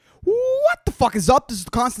fuck is up? This is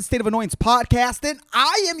the Constant State of Annoyance podcast, and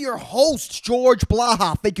I am your host, George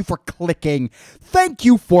Blaha. Thank you for clicking. Thank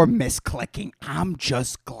you for misclicking. I'm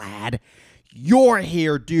just glad you're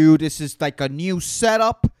here, dude. This is like a new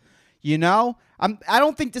setup, you know? I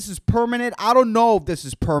don't think this is permanent. I don't know if this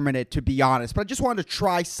is permanent, to be honest, but I just wanted to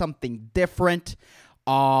try something different.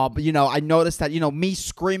 But, I noticed that, me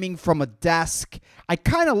screaming from a desk, I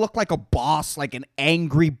kind of look like a boss, like an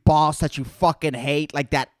angry boss that you fucking hate,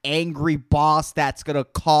 like that angry boss that's going to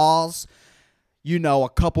cause, a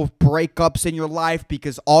couple of breakups in your life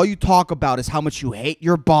because all you talk about is how much you hate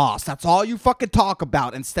your boss. That's all you fucking talk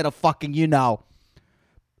about instead of fucking,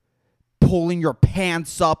 pulling your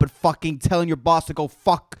pants up and fucking telling your boss to go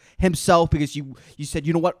fuck himself because you said,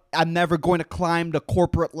 you know what, I'm never going to climb the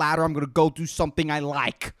corporate ladder. I'm going to go do something I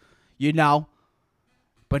like,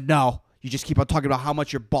 But no, you just keep on talking about how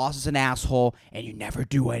much your boss is an asshole and you never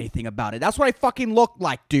do anything about it. That's what I fucking look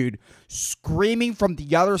like, dude. Screaming from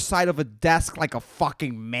the other side of a desk like a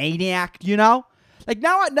fucking maniac,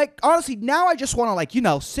 honestly, now I just want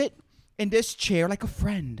to sit in this chair like a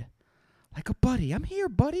friend. Like a buddy. I'm here,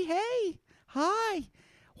 buddy. Hey. Hi.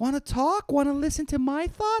 Want to talk? Want to listen to my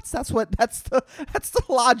thoughts? That's the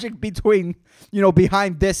logic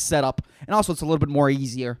behind this setup. And also it's a little bit more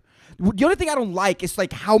easier. The only thing I don't like is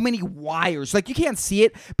how many wires. You can't see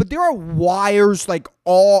it, but there are wires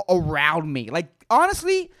all around me.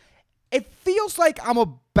 Honestly, it feels like I'm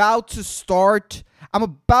about to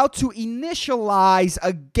initialize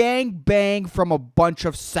a gangbang from a bunch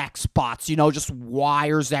of sex bots, just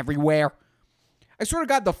wires everywhere. I sort of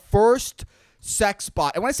got the first sex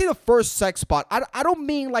bot. And when I say the first sex bot, I don't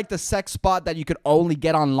mean the sex bot that you could only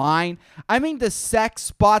get online. I mean the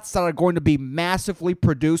sex bots that are going to be massively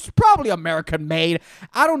produced, probably American made.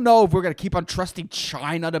 I don't know if we're going to keep on trusting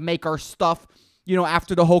China to make our stuff,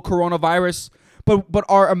 after the whole coronavirus. But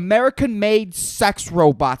our American made sex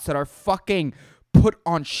robots that are fucking put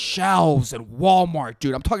on shelves at Walmart,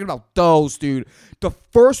 dude. I'm talking about those, dude. The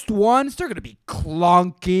first ones, they're going to be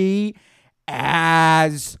clunky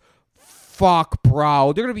as fuck,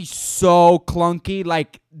 bro. They're going to be so clunky.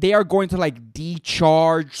 They are going to,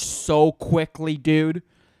 decharge so quickly, dude.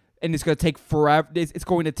 And it's going to take forever. It's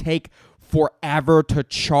going to take forever to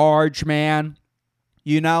charge, man.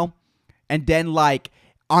 And then,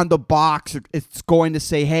 on the box, it's going to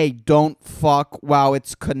say, "Hey, don't fuck while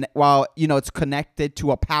it's connected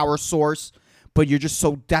to a power source, but you're just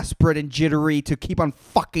so desperate and jittery to keep on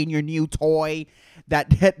fucking your new toy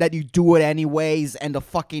that you do it anyways, and the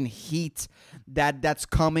fucking heat that's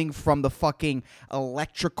coming from the fucking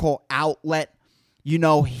electrical outlet,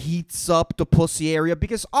 heats up the pussy area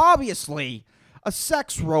because obviously a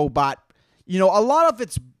sex robot, a lot of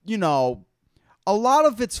its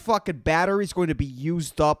fucking battery is going to be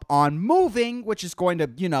used up on moving, which is going to,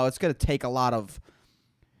 it's going to take a lot of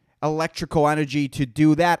electrical energy to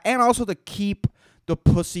do that, and also to keep the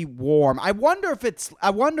pussy warm. I wonder if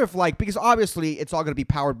because obviously it's all going to be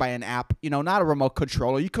powered by an app, not a remote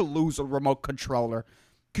controller. You could lose a remote controller.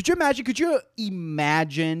 Could you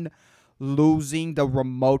imagine losing the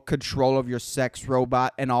remote control of your sex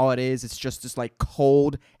robot and all it's just this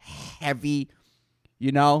cold, heavy,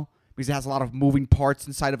 because it has a lot of moving parts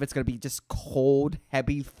inside of it. It's going to be this cold,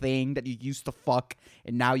 heavy thing that you used to fuck,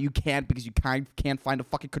 and now you can't because you can't find a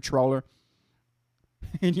fucking controller.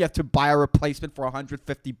 And you have to buy a replacement for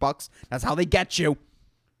 $150. That's how they get you.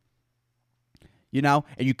 And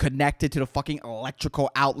you connect it to the fucking electrical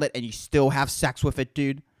outlet and you still have sex with it,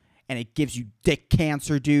 dude. And it gives you dick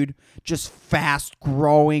cancer, dude. Just fast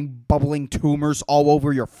growing, bubbling tumors all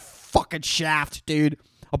over your fucking shaft, dude.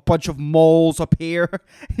 A bunch of moles appear.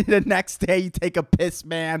 The next day you take a piss,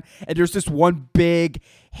 man, and there's this one big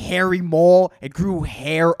hairy mole. It grew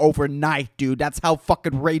hair overnight, dude. That's how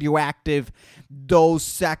fucking radioactive those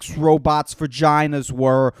sex robots' vaginas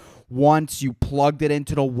were once you plugged it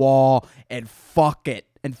into the wall and fucked it,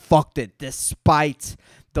 despite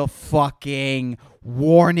the fucking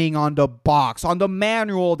warning on the box, on the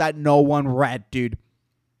manual that no one read, dude.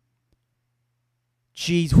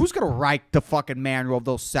 Jeez, who's going to write the fucking manual of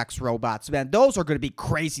those sex robots, man? Those are going to be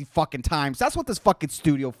crazy fucking times. That's what this fucking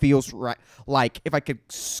studio feels like, if I could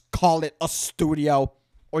call it a studio.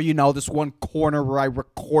 Or, this one corner where I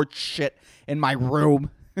record shit in my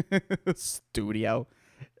room. Studio.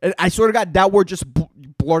 And I sort of got that word just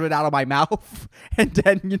blurted out of my mouth. And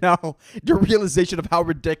then, the realization of how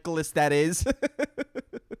ridiculous that is.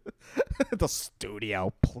 The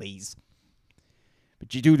studio, please.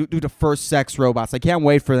 But you do the first sex robots. I can't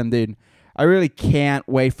wait for them, dude. I really can't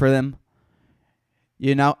wait for them.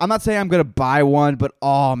 I'm not saying I'm going to buy one, but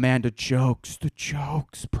oh, man, the jokes,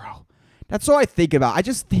 bro. That's all I think about. I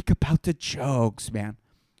just think about the jokes, man.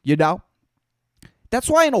 You know? That's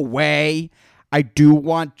why, in a way, I do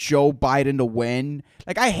want Joe Biden to win.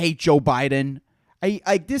 Like, I hate Joe Biden.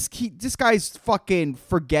 This guy's fucking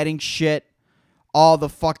forgetting shit all the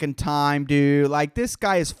fucking time, dude. Like, this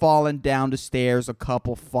guy has fallen down the stairs a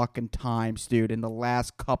couple fucking times, dude, in the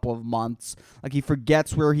last couple of months. Like, he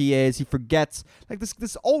forgets where he is. He forgets. Like,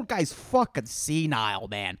 this old guy's fucking senile,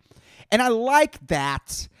 man. And I like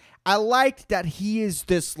that. I like that he is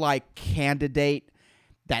this, like, candidate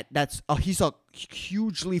he's a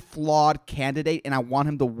hugely flawed candidate, and I want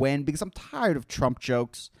him to win because I'm tired of Trump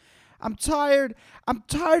jokes. I'm tired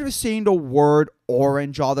of seeing the word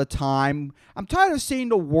orange all the time. I'm tired of seeing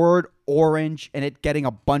the word orange and it getting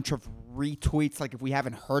a bunch of retweets like if we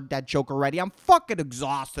haven't heard that joke already. I'm fucking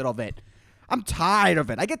exhausted of it. I'm tired of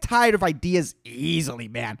it. I get tired of ideas easily,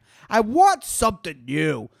 man. I want something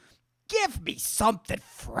new. Give me something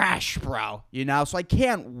fresh, bro. You know? So I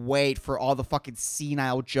can't wait for all the fucking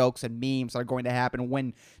senile jokes and memes that are going to happen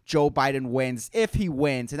when Joe Biden wins. If he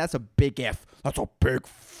wins. And that's a big if. That's a big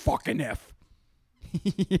fucking if.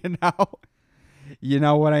 You know? You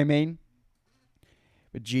know what I mean?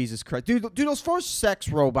 But Jesus Christ. Dude, those first sex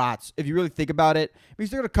robots, if you really think about it,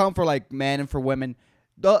 because they're going to come for like men and for women.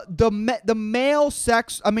 The male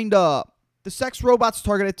sex, the sex robots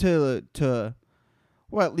targeted to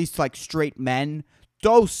well, at least like straight men,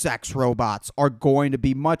 those sex robots are going to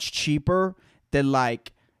be much cheaper than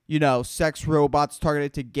like, you know, sex robots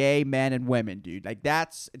targeted to gay men and women, dude. Like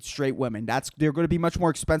it's straight women. They're going to be much more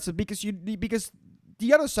expensive because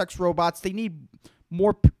the other sex robots, they need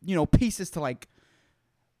more, you know, pieces to like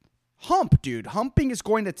hump, dude. Humping is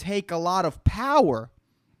going to take a lot of power.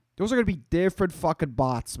 Those are going to be different fucking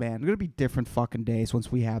bots, man. They're going to be different fucking days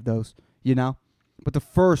once we have those, you know? But the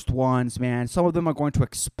first ones, man, some of them are going to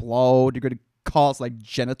explode. You're going to cause, like,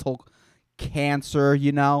 genital cancer,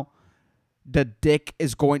 you know? The dick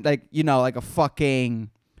is going, like, you know, like a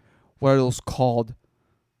fucking, what are those called?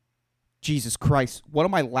 Jesus Christ. One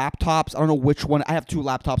of my laptops, I don't know which one. I have two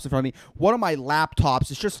laptops in front of me. One of my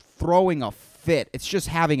laptops is just throwing a fit. It's just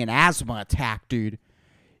having an asthma attack, dude.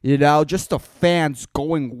 You know, just the fans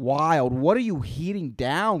going wild. What are you heating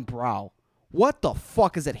down, bro? What the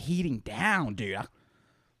fuck is it heating down, dude?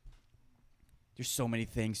 There's so many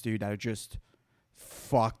things, dude, that are just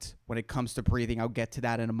fucked when it comes to breathing. I'll get to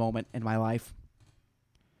that in a moment in my life.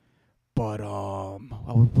 But,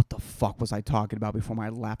 what the fuck was I talking about before my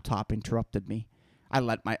laptop interrupted me?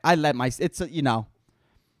 It's, you know.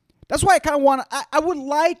 That's why I kind of want to, I would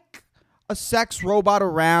like a sex robot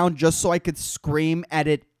around just so I could scream at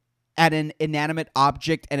it, at an inanimate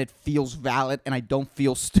object, and it feels valid and I don't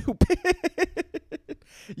feel stupid.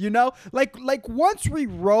 You know? Like once we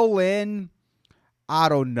roll in, I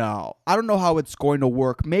don't know how it's going to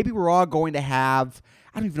work. Maybe we're all going to have,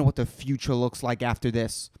 I don't even know what the future looks like after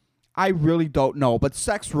this. I really don't know. But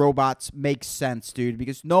sex robots make sense, dude,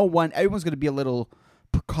 because everyone's going to be a little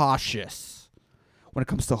precautious when it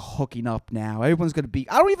comes to hooking up now. Everyone's going to be,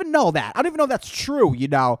 I don't even know that. I don't even know if that's true, you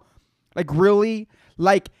know? Like, really?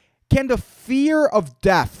 Like, can the fear of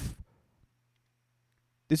death,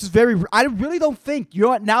 I really don't think, you know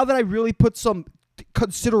what, now that I really put some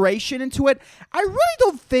consideration into it, I really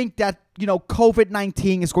don't think that, you know,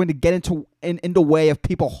 COVID-19 is going to get in the way of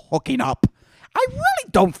people hooking up. I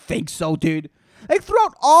really don't think so, dude. Like,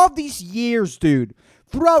 throughout all these years, dude,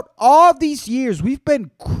 we've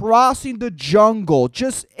been crossing the jungle,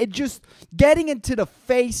 just getting into the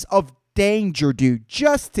face of danger, dude,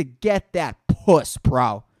 just to get that puss,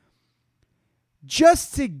 bro.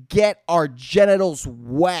 Just to get our genitals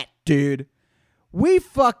wet, dude. We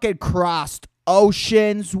fucking crossed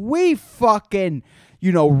oceans. We fucking,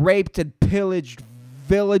 you know, raped and pillaged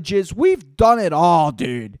villages. We've done it all,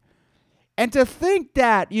 dude. And to think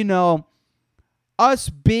that, you know, us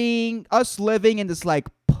living in this like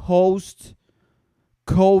post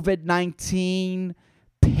COVID-19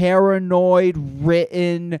 paranoid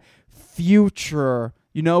ridden future,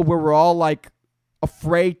 you know, where we're all like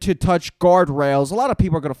afraid to touch guardrails. A lot of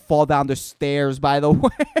people are going to fall down the stairs, by the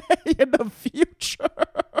way, in the future.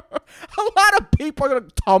 A lot of people are going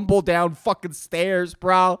to tumble down fucking stairs,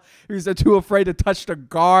 bro, because they're too afraid to touch the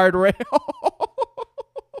guardrail.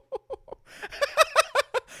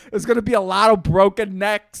 There's going to be a lot of broken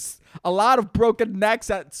necks. A lot of broken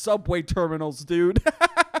necks at subway terminals, dude.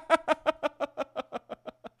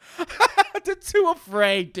 They're too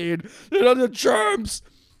afraid, dude. You know, the germs.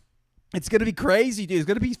 It's going to be crazy, dude. It's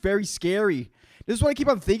going to be very scary. This is what I keep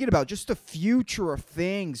on thinking about. Just the future of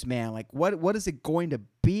things, man. Like, what is it going to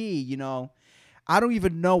be, you know? I don't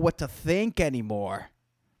even know what to think anymore.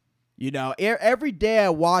 Every day I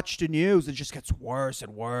watch the news, it just gets worse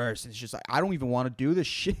and worse. It's just like, I don't even want to do this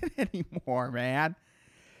shit anymore, man.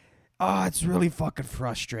 Oh, it's really fucking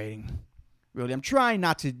frustrating. Really, I'm trying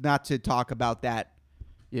not to talk about that,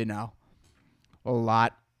 a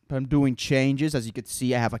lot. But I'm doing changes. As you can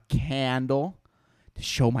see, I have a candle to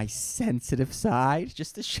show my sensitive side,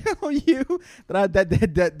 just to show you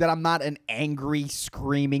that I'm not an angry,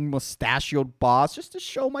 screaming, mustachioed boss, just to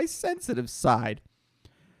show my sensitive side.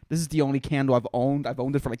 This is the only candle I've owned. I've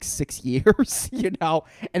owned it for like 6 years, and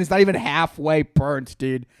it's not even halfway burnt,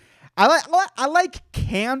 dude. I like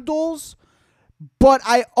candles, but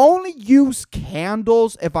I only use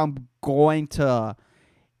candles if I'm going to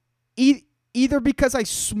either because I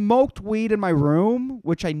smoked weed in my room,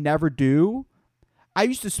 which I never do. I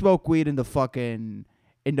used to smoke weed in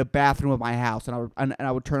the bathroom of my house, and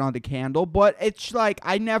I would turn on the candle, but it's like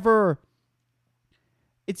I never.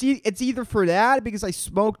 It's either for that because I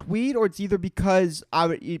smoked weed, or it's either because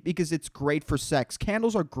it's great for sex.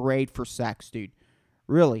 Candles are great for sex, dude.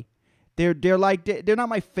 Really, they're not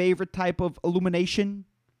my favorite type of illumination,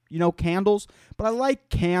 candles. But I like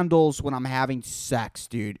candles when I'm having sex,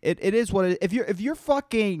 dude. It is what it is. If you're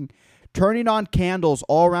fucking turning on candles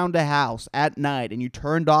all around the house at night, and you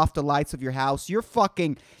turned off the lights of your house,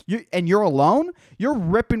 and you're alone, you're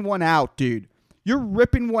ripping one out, dude. You're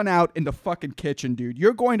ripping one out in the fucking kitchen, dude.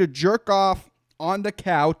 You're going to jerk off on the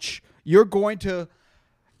couch. You're going to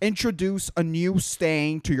introduce a new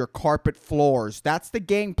stain to your carpet floors. That's the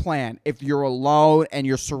game plan. If you're alone and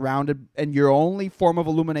you're surrounded and your only form of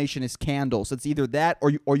illumination is candles, it's either that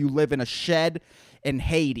or you live in a shed in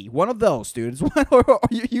Haiti. One of those, dude. Or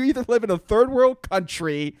you either live in a third world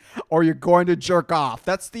country or you're going to jerk off.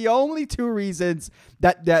 That's the only two reasons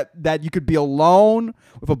that you could be alone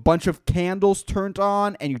with a bunch of candles turned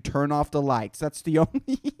on and you turn off the lights. That's the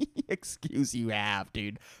only excuse you have,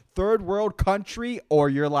 dude. Third world country, or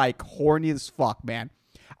you're like horny as fuck, man.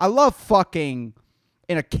 I love fucking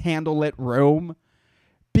in a candlelit room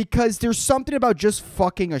because there's something about just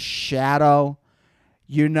fucking a shadow.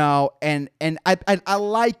 And I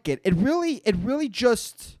like it. It really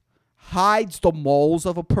just hides the moles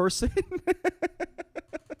of a person.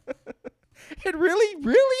 It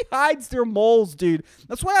really hides their moles, dude.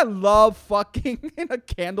 That's why I love fucking in a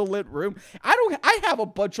candlelit room. I have a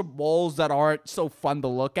bunch of moles that aren't so fun to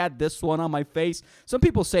look at. This one on my face. Some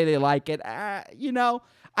people say they like it. I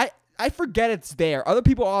forget it's there. Other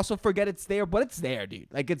people also forget it's there, but it's there, dude.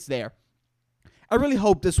 Like, it's there. I really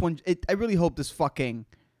hope this fucking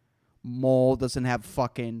mole doesn't have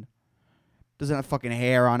fucking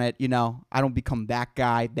hair on it, I don't become that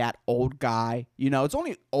guy, that old guy. It's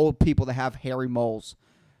only old people that have hairy moles.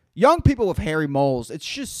 Young people with hairy moles, it's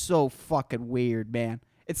just so fucking weird, man.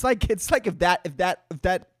 It's like if that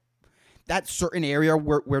certain area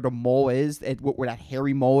where the mole is, where that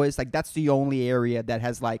hairy mole is, like that's the only area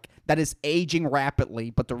that is aging rapidly,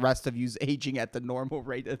 but the rest of you's aging at the normal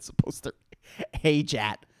rate it's supposed to age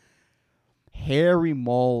at. Hairy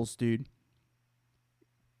moles, dude.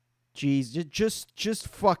 Jeez, just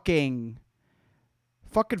fucking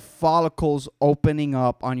follicles opening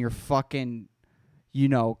up on your fucking,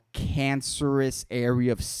 cancerous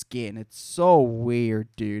area of skin. It's so weird,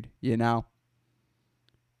 dude,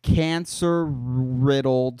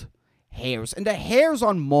 Cancer-riddled hairs. And the hairs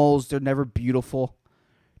on moles, they're never beautiful.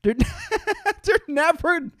 They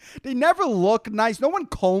never look nice. No one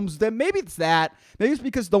combs them. Maybe it's that. Maybe it's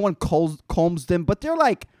because no one combs them, but they're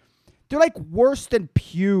like worse than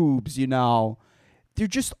pubes, They're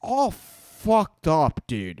just all fucked up,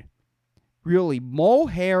 dude. Really, mole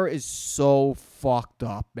hair is so fucked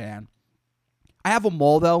up, man. I have a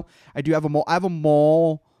mole though. I do have a mole. I have a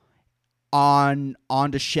mole on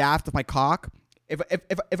the shaft of my cock.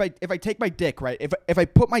 If I take my dick, right? If I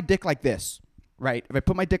put my dick like this, right? If I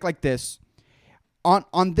put my dick like this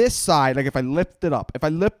on this side, like if I lift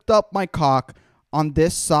up my cock on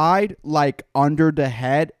this side, like under the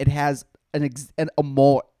head, it has a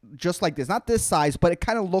mole just like this. Not this size, but it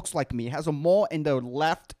kind of looks like me. It has a mole in the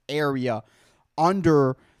left area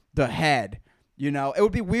under the head. It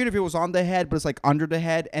would be weird if it was on the head, but it's like under the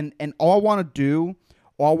head. And all I want to do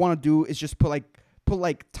is just put a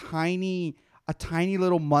tiny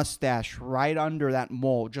little mustache right under that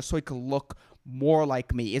mole, just so it could look more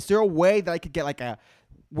like me. Is there a way that I could get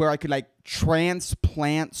where I could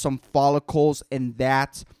transplant some follicles in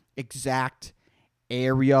that exact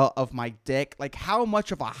area of my dick? Like, how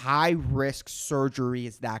much of a high risk surgery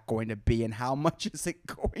is that going to be, and how much is it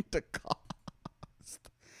going to cost?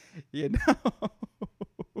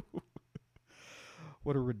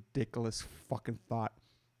 What a ridiculous fucking thought.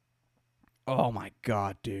 Oh my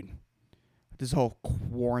god, dude. this whole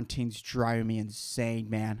quarantine's driving me insane,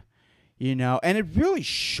 man. You know, and it really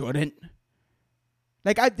shouldn't.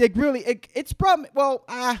 Like, it's probably, well,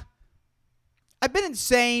 I've been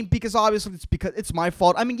insane because obviously it's my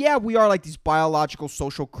fault. I mean, yeah, we are like these biological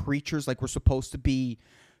social creatures. Like, we're supposed to be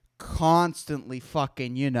constantly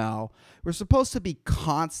fucking, you know, we're supposed to be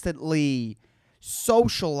constantly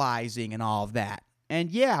socializing and all of that.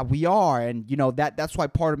 And yeah, we are. And, you know, that's why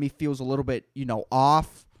part of me feels a little bit, you know,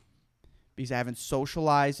 off. Because I haven't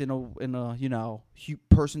socialized in a you know,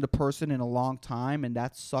 person to person in a long time, and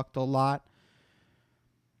that sucked a lot.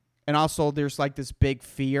 And also, there's like this big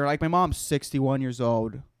fear. Like, my mom's 61 years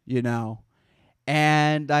old, you know,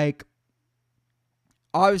 and like,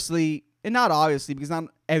 obviously, and not obviously, because not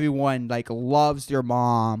everyone like loves their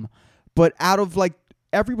mom, but out of like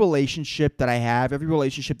every relationship that I have, every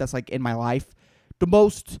relationship that's like in my life, the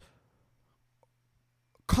most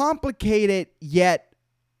complicated yet,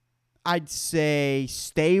 I'd say,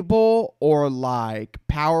 stable or like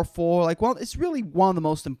powerful, like, well, it's really one of the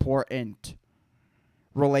most important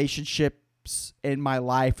relationships in my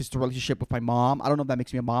life is the relationship with my mom. I don't know if that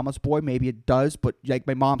makes me a mama's boy. Maybe it does, but like,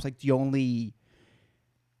 my mom's like the only,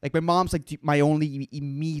 like, my mom's like my only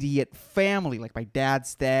immediate family. Like, my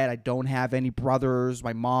dad's dead. I don't have any brothers.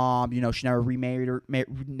 My mom, you know, she never remarried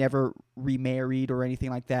or anything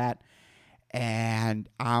like that. And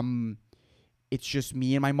it's just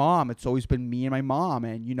me and my mom. It's always been me and my mom.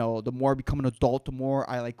 And, you know, the more I become an adult, the more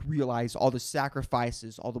I, like, realize all the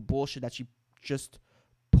sacrifices, all the bullshit that she just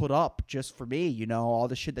put up just for me, you know, all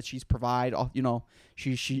the shit that she's provided. You know,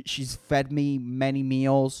 she's fed me many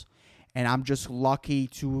meals, and I'm just lucky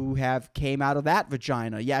to have came out of that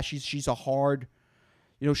vagina. Yeah, she's a hard,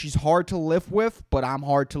 you know, she's hard to live with, but I'm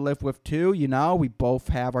hard to live with too, you know. We both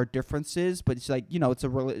have our differences, but it's like, you know, it's a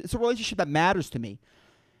relationship that matters to me.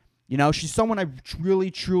 You know, she's someone I really,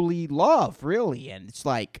 truly love, really. And it's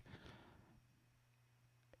like,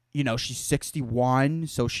 you know, she's 61,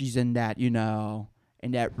 so she's in that, you know,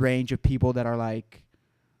 in that range of people that are like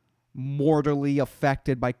mortally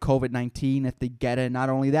affected by COVID-19 if they get it. Not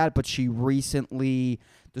only that, but she recently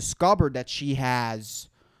discovered that she has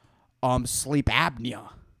sleep apnea.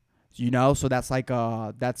 You know, so that's like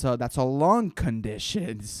that's a lung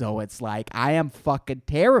condition. So it's like, I am fucking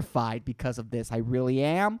terrified because of this. I really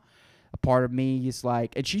am. A part of me is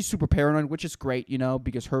like, and she's super paranoid, which is great, you know,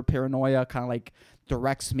 because her paranoia kind of like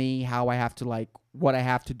directs me how I have to, like, what I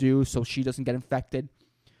have to do so she doesn't get infected.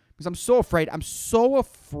 Because I'm so afraid. I'm so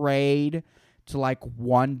afraid to, like,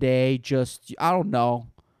 one day just, I don't know,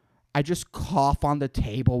 I just cough on the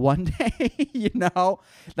table one day, you know?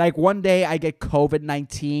 Like, one day I get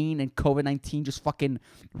COVID-19 and COVID-19 just fucking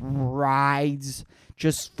rides,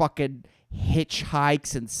 just fucking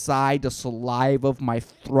hitchhikes inside the saliva of my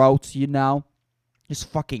throat, you know? Just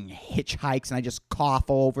fucking hitchhikes, and I just cough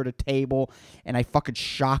all over the table, and I fucking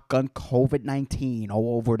shotgun COVID-19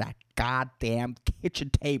 all over that goddamn kitchen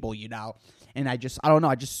table, you know? And I don't know,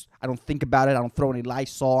 I don't think about it. I don't throw any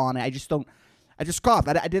Lysol on it. I just coughed.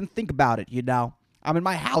 I didn't think about it, you know? I'm in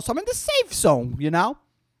my house. I'm in the safe zone, you know?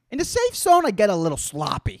 In the safe zone, I get a little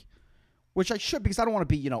sloppy, which I should, because I don't want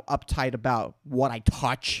to be, you know, uptight about what I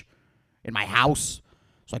touch in my house.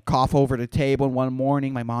 So I cough over the table, and one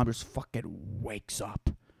morning my mom just fucking wakes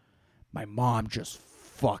up. My mom just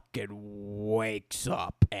fucking wakes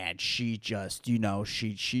up, and she just, you know,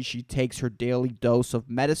 she takes her daily dose of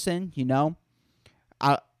medicine, you know.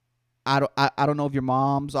 I don't know if your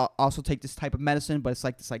moms also take this type of medicine, but it's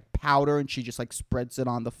like this like powder, and she just like spreads it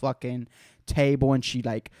on the fucking table, and she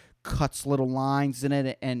like cuts little lines in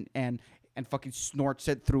it and fucking snorts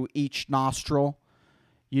it through each nostril,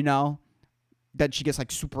 you know. Then she gets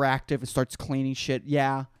like super active and starts cleaning shit.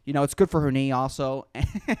 Yeah, you know, it's good for her knee also.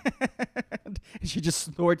 And she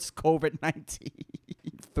just snorts COVID-19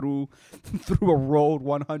 through a rolled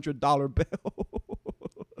 $100 bill.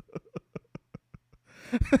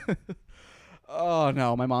 Oh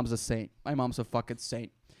no, my mom's a saint. My mom's a fucking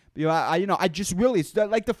saint. You know, I just really,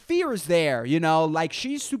 like, the fear is there, you know, like,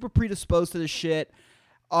 she's super predisposed to this shit.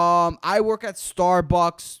 I work at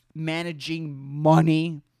Starbucks managing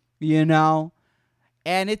money, you know,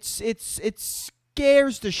 and it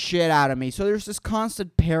scares the shit out of me. So there's this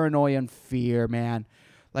constant paranoia and fear, man,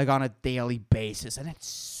 like, on a daily basis, and it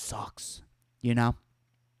sucks, you know.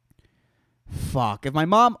 Fuck. If my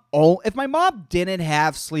mom didn't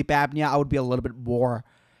have sleep apnea, I would be a little bit more,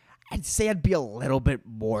 I'd say I'd be a little bit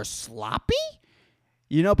more sloppy,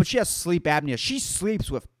 you know, but she has sleep apnea. She sleeps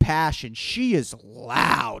with passion. She is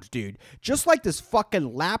loud, dude. Just like this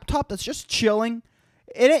fucking laptop that's just chilling.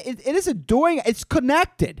 It isn't doing, it's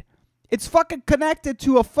connected. It's fucking connected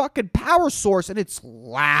to a fucking power source, and it's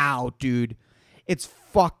loud, dude. It's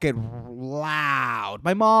fucking loud.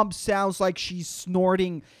 My mom sounds like she's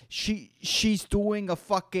snorting. She's doing a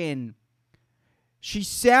fucking... She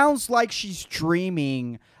sounds like she's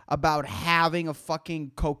dreaming about having a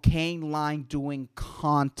fucking cocaine line doing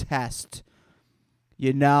contest.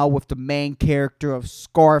 You know, with the main character of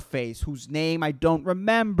Scarface, whose name I don't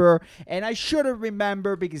remember, and I should have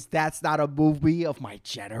remembered because that's not a movie of my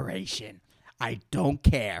generation. I don't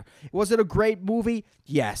care. Was it a great movie?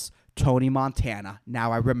 Yes. Tony Montana.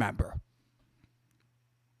 Now I remember.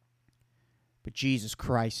 But Jesus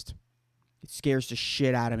Christ, it scares the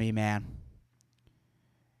shit out of me, man.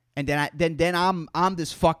 And then I'm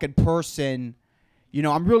this fucking person. You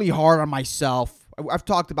know, I'm really hard on myself. I've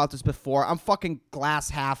talked about this before. I'm fucking glass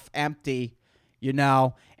half empty, you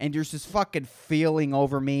know, and there's this fucking feeling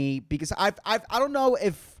over me because I don't know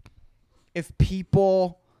if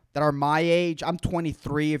people that are my age, I'm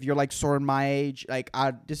 23. If you're like sort of my age, like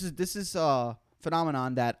this is a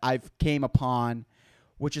phenomenon that I've came upon,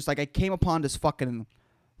 which is like I came upon this fucking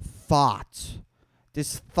thought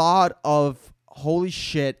of holy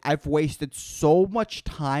shit, I've wasted so much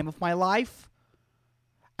time of my life.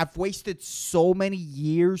 I've wasted so many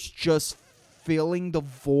years just filling the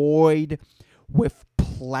void with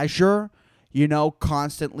pleasure, you know,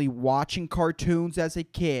 constantly watching cartoons as a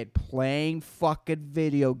kid, playing fucking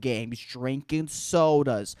video games, drinking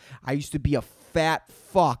sodas. I used to be a fat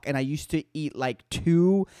fuck, and I used to eat like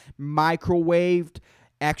 2 microwaved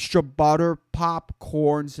extra butter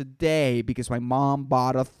popcorns a day because my mom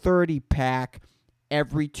bought a 30-pack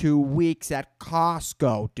every 2 weeks at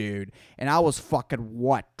Costco, dude. And I was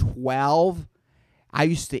fucking, 12? I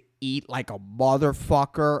used to eat like a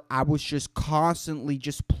motherfucker. I was just constantly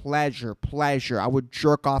just pleasure. I would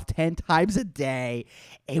jerk off 10 times a day.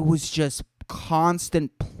 It was just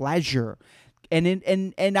constant pleasure.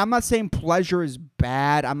 And I'm not saying pleasure is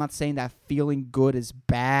bad. I'm not saying that feeling good is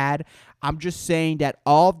bad. I'm just saying that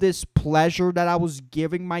all this pleasure that I was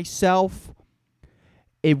giving myself,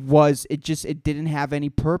 it didn't have any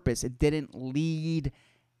purpose. It didn't lead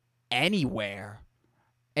anywhere.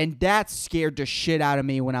 And that scared the shit out of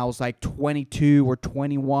me when I was like 22 or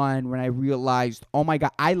 21, when I realized, oh my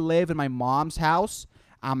God, I live in my mom's house.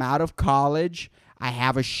 I'm out of college. I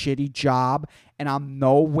have a shitty job, and I'm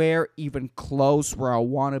nowhere even close where I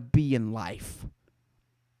want to be in life.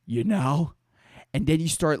 You know? And then you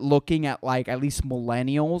start looking at like at least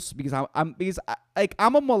millennials, because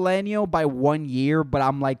I'm a millennial by 1 year, but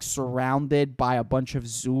I'm like surrounded by a bunch of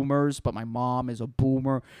Zoomers, but my mom is a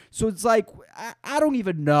boomer. So it's like I don't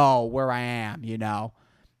even know where I am, you know,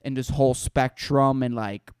 in this whole spectrum. And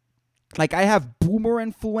like I have boomer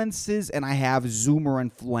influences and I have Zoomer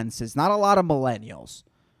influences. Not a lot of millennials.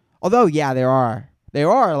 Although, yeah, there are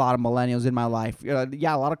a lot of millennials in my life.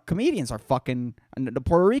 Yeah, a lot of comedians are fucking, the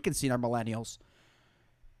Puerto Rican scene are millennials.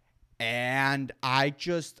 And I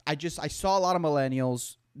saw a lot of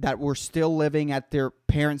millennials that were still living at their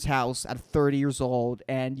parents' house at 30 years old.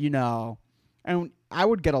 And, you know, and I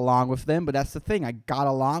would get along with them, but that's the thing. I got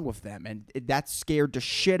along with them, and that scared the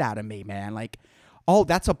shit out of me, man. Like, oh,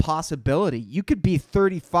 that's a possibility. You could be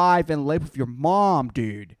 35 and live with your mom,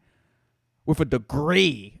 dude, with a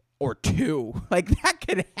degree or 2. Like, that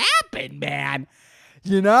could happen, man.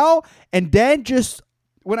 You know? And then just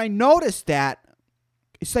when I noticed that,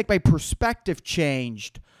 it's like my perspective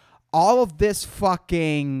changed. All of this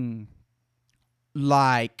fucking,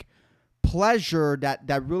 like, pleasure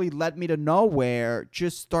that really led me to nowhere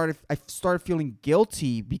I started feeling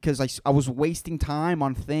guilty because I was wasting time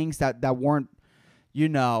on things that weren't, you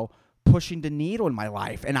know, pushing the needle in my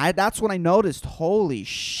life. And that's when I noticed, holy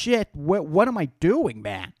shit, what am I doing,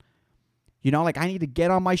 man? You know, like, I need to get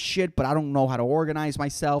on my shit, but I don't know how to organize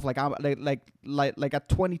myself. Like, I'm like at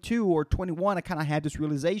 22 or 21, I kind of had this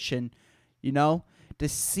realization, you know,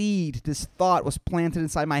 this seed, this thought was planted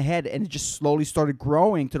inside my head, and it just slowly started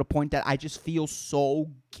growing to the point that I just feel so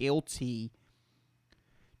guilty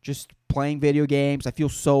just playing video games. I feel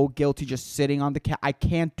so guilty just sitting on the couch. I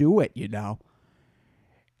can't do it, you know.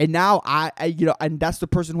 And now I, you know, and that's the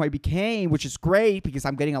person who I became, which is great because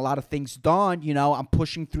I'm getting a lot of things done. You know, I'm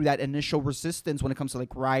pushing through that initial resistance when it comes to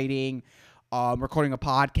like writing, recording a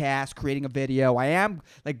podcast, creating a video. I am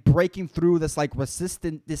like breaking through this like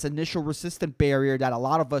this initial resistant barrier that a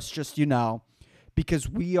lot of us just, you know, because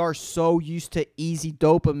we are so used to easy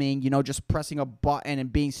dopamine, you know, just pressing a button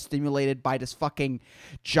and being stimulated by this fucking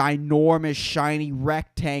ginormous shiny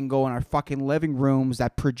rectangle in our fucking living rooms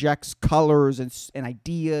that projects colors and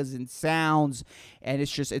ideas and sounds. And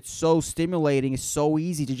it's so stimulating. It's so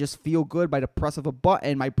easy to just feel good by the press of a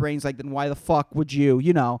button. My brain's like, then why the fuck would you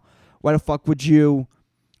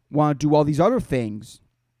want to do all these other things,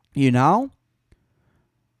 you know?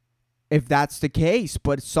 if that's the case.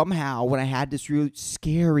 But somehow, when I had this really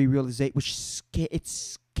scary realization, it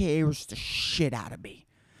scares the shit out of me.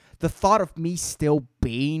 The thought of me still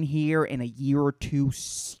being here in a year or two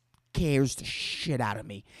scares the shit out of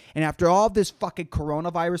me. And after all this fucking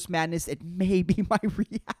coronavirus madness, it may be my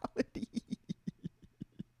reality.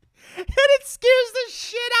 And it scares the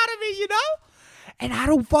shit out of me, you know? And I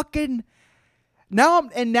don't fucking...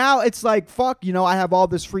 Now it's like, fuck, you know, I have all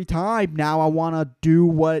this free time. Now I want to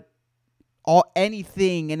do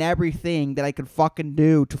anything and everything that I can fucking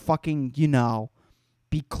do to fucking, you know,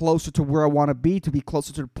 be closer to where I want to be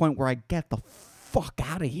closer to the point where I get the fuck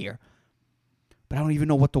out of here. But I don't even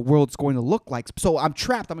know what the world's going to look like. So I'm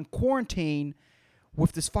trapped. I'm in quarantine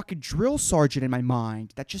with this fucking drill sergeant in my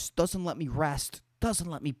mind that just doesn't let me rest, doesn't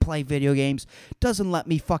let me play video games, doesn't let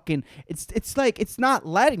me fucking... It's like, it's not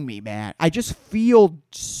letting me, man. I just feel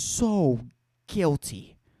so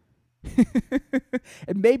guilty.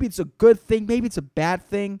 And maybe it's a good thing, maybe it's a bad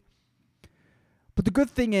thing. But the good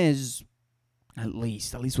thing is, at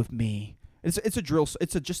least with me, it's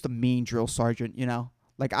just a mean drill sergeant, you know?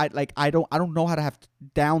 I don't know how to have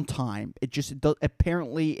downtime.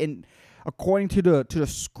 Apparently, according to the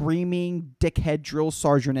screaming dickhead drill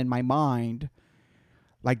sergeant in my mind,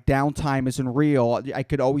 like, downtime isn't real. I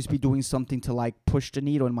could always be doing something to, like, push the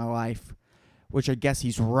needle in my life, which I guess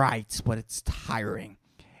he's right, but it's tiring.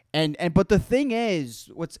 But the thing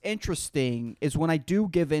is, what's interesting is when I do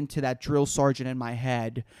give in to that drill sergeant in my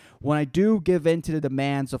head, when I do give in to the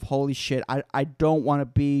demands of, holy shit, I don't want to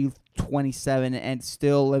be 27 and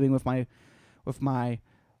still living with my,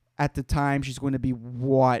 at the time, she's going to be,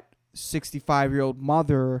 65-year-old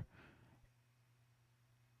mother,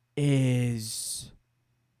 is...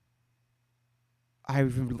 I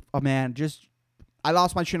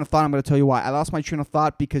lost my train of thought. I'm going to tell you why. I lost my train of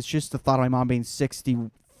thought because just the thought of my mom being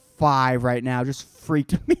 65 right now just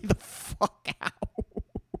freaked me the fuck out.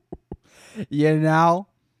 You know?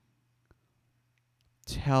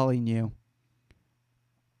 Telling you.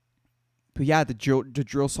 But yeah, the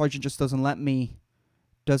drill sergeant just doesn't let me.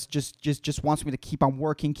 Just wants me to keep on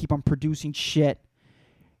working, keep on producing shit.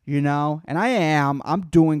 You know? And I'm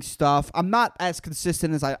doing stuff. I'm not as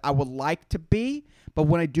consistent as I would like to be. But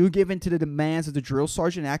when I do give in to the demands of the drill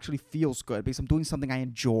sergeant, it actually feels good because I'm doing something I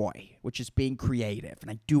enjoy, which is being creative. And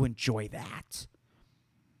I do enjoy that.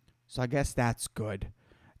 So I guess that's good.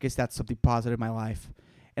 I guess that's something positive in my life.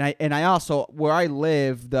 And I also, where I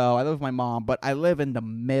live, though, I live with my mom, but I live in the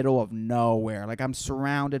middle of nowhere. Like, I'm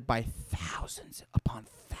surrounded by thousands upon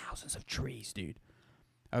thousands of trees, dude.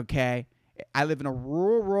 Okay? I live in a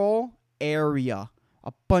rural area.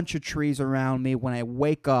 A bunch of trees around me. When I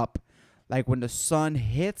wake up, like when the sun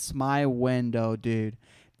hits my window, dude,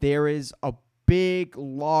 there is a big,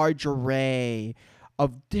 large array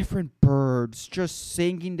of different birds just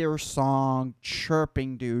singing their song,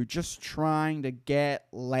 chirping, dude, just trying to get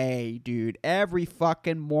laid, dude. Every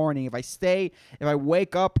fucking morning, if I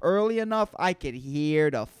wake up early enough, I could hear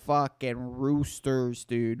the fucking roosters,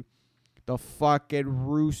 dude. The fucking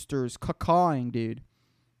roosters cawing, dude.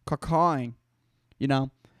 Cawing. You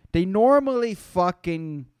know? They normally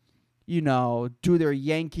fucking, you know, do their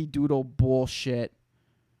Yankee Doodle bullshit.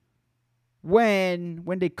 When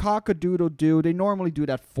they cock-a-doodle-doo, they normally do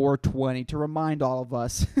that 4:20 to remind all of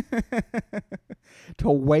us to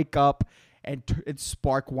wake up and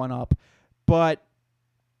spark one up. But,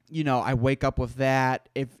 you know, I wake up with that.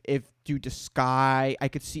 If due to sky, I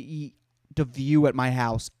could see the view at my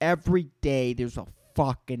house. Every day there's a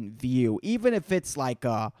fucking view. Even if it's like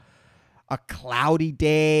a cloudy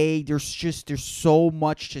day, there's so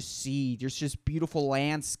much to see. There's just beautiful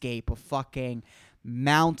landscape of fucking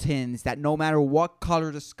mountains that no matter what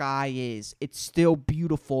color the sky is, it's still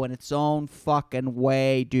beautiful in its own fucking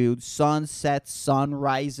way, dude. Sunsets,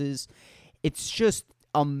 sunrises, it's just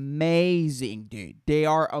amazing, dude. They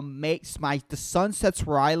are amazing. The sunsets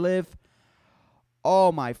where I live,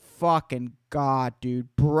 oh my fucking god,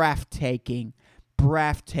 dude, breathtaking.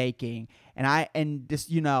 And this,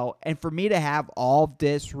 you know, and for me to have all of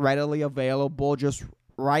this readily available just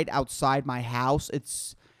right outside my house,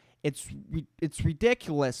 it's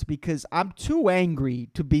ridiculous because I'm too angry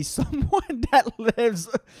to be someone that lives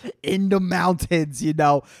in the mountains, you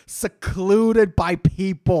know, secluded by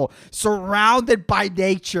people, surrounded by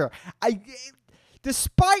nature.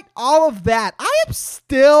 Despite all of that, I am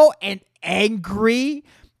still an angry,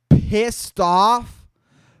 pissed off,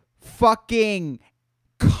 fucking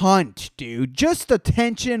cunt, dude. Just the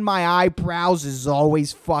tension in my eyebrows is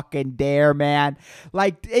always fucking there, man.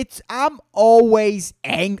 Like, I'm always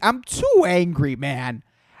I'm too angry, man.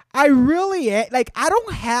 I really, like, I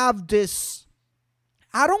don't have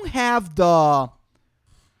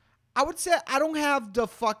I would say I don't have the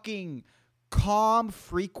fucking calm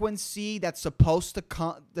frequency that's supposed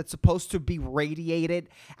to be radiated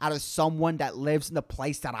out of someone that lives in the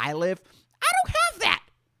place that I live. I don't have that.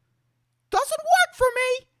 Doesn't work for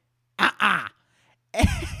me.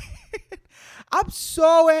 I'm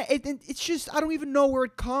so it's just I don't even know where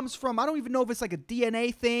it comes from. I don't even know if it's like a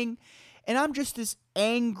DNA thing. And I'm just this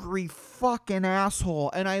angry fucking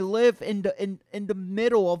asshole, and I live in the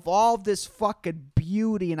middle of all this fucking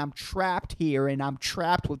beauty, and I'm trapped here, and I'm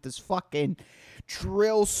trapped with this fucking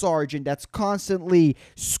drill sergeant that's constantly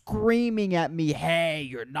screaming at me, "Hey,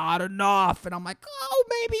 you're not enough," and I'm like, "Oh,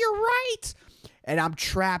 maybe you're right," and I'm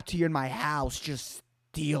trapped here in my house, just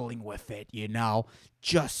dealing with it,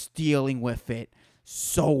 just dealing with it,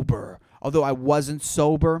 sober. Although I wasn't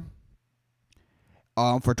sober.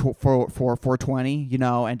 For 420,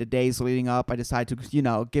 and the days leading up, I decided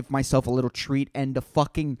to, give myself a little treat, and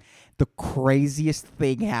the craziest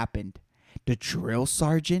thing happened. The drill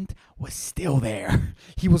sergeant was still there.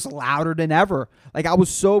 He was louder than ever. Like, I was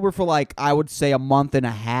sober for, I would say a month and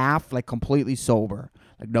a half, completely sober.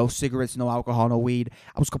 Like, no cigarettes, no alcohol, no weed.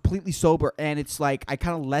 I was completely sober, and it's like I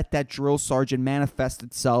kind of let that drill sergeant manifest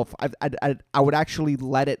itself. I would actually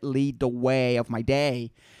let it lead the way of my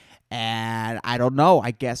day. And I don't know,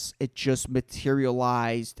 I guess it just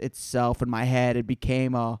materialized itself in my head. It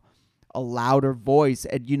became a louder voice.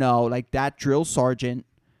 And, that drill sergeant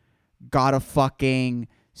got a fucking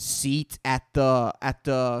seat at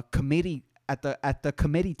the committee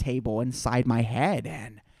table inside my head.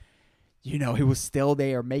 And, he was still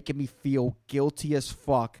there making me feel guilty as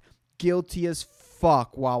fuck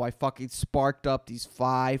while I fucking sparked up these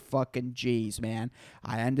 5 fucking G's, man.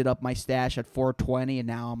 I ended up my stash at 420, and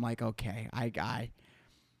now I'm like, okay, I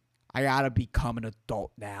gotta become an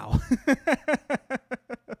adult now.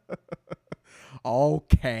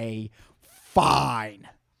 Okay, fine.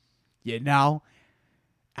 And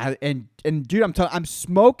dude, I'm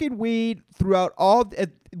smoking weed throughout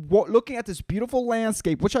looking at this beautiful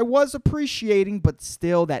landscape, which I was appreciating, but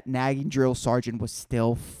still that nagging drill sergeant was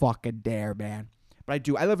still fucking there, man. But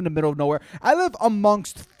I live in the middle of nowhere. I live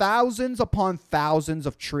amongst thousands upon thousands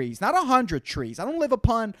of trees, not 100 trees. I don't live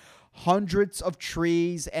upon hundreds of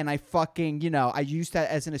trees, and I fucking, I use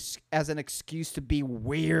that as an excuse to be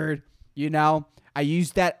weird, I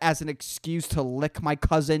use that as an excuse to lick my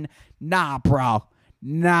cousin. Nah, bro.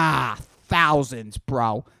 Nah, thousands,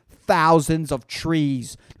 bro. Thousands of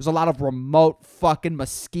trees. There's a lot of remote fucking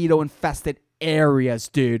mosquito-infested areas,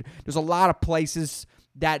 dude. There's a lot of places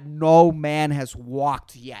that no man has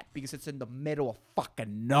walked yet because it's in the middle of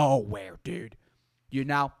fucking nowhere, dude.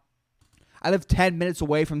 I live 10 minutes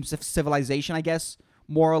away from civilization, I guess.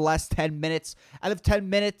 More or less 10 minutes. I live 10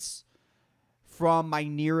 minutes from my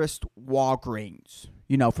nearest Walgreens.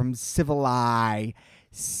 From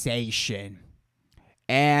civilization.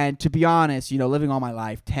 And to be honest, living all my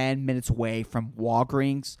life 10 minutes away from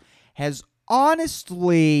Walgreens has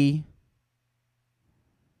honestly,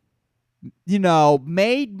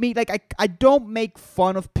 made me, I don't make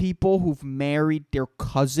fun of people who've married their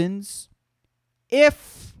cousins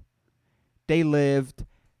if they lived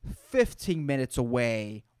 15 minutes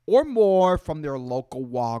away or more from their local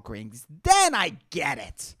Walgreens. Then I get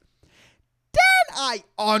it. Then I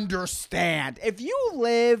understand. If you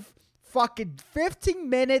live fucking 15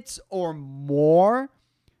 minutes or more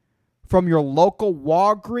from your local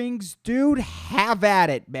Walgreens, dude, have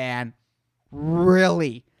at it, man.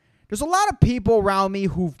 Really. There's a lot of people around me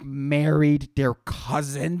who've married their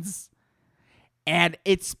cousins, and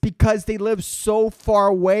it's because they live so far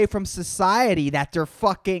away from society that their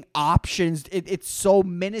fucking options, it's so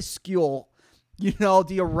minuscule,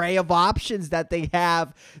 the array of options that they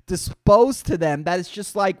have disposed to them, that it's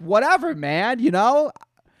just like, whatever, man,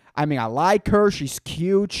 I mean, I like her. She's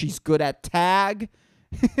cute. She's good at tag.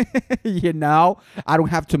 I don't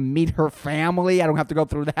have to meet her family. I don't have to go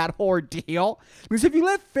through that ordeal. Because if you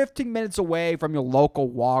live 15 minutes away from your local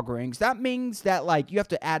Walgreens, that means that you have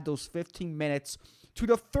to add those 15 minutes to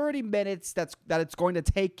the 30 minutes that it's going to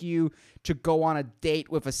take you to go on a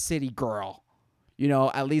date with a city girl.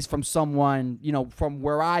 At least from someone, from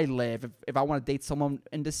where I live. If I want to date someone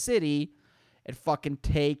in the city, it fucking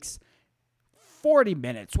takes 40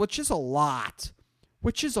 minutes, which is a lot.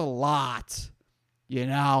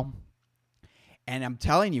 And I'm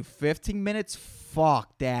telling you, 15 minutes,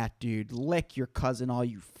 fuck that, dude. Lick your cousin all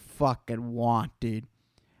you fucking want, dude.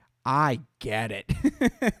 I get it.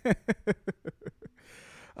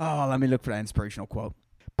 Oh, let me look for that inspirational quote.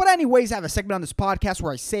 But anyways, I have a segment on this podcast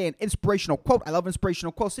where I say an inspirational quote. I love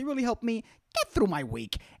inspirational quotes. They really help me get through my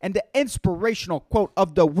week. And the inspirational quote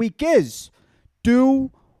of the week is, do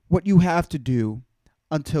what you have to do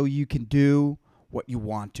until you can do what you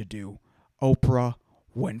want to do. Oprah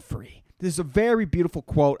Winfrey. This is a very beautiful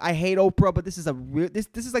quote. I hate Oprah, but this is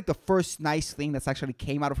this is like the first nice thing that's actually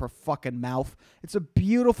came out of her fucking mouth. It's a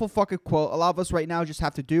beautiful fucking quote. A lot of us right now just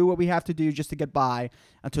have to do what we have to do just to get by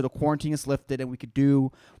until the quarantine is lifted and we could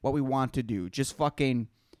do what we want to do. Just fucking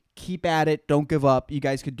keep at it. Don't give up. You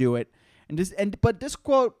guys could do it. But this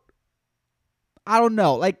quote, I don't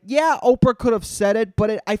know. Like, yeah, Oprah could have said it,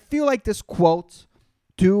 but I feel like this quote,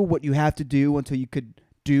 do what you have to do until you could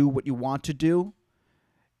do what you want to do,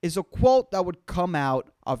 is a quote that would come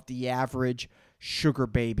out of the average sugar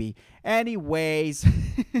baby. Anyways,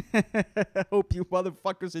 hope you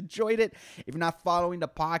motherfuckers enjoyed it. If you're not following the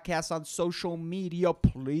podcast on social media,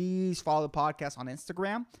 please follow the podcast on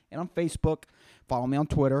Instagram and on Facebook. Follow me on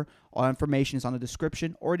Twitter. All information is on the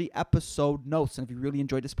description or the episode notes. And if you really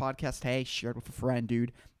enjoyed this podcast, hey, share it with a friend,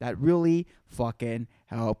 dude. That really fucking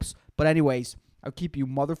helps. But anyways, I'll keep you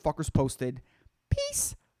motherfuckers posted.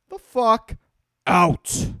 Peace the fuck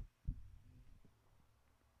out.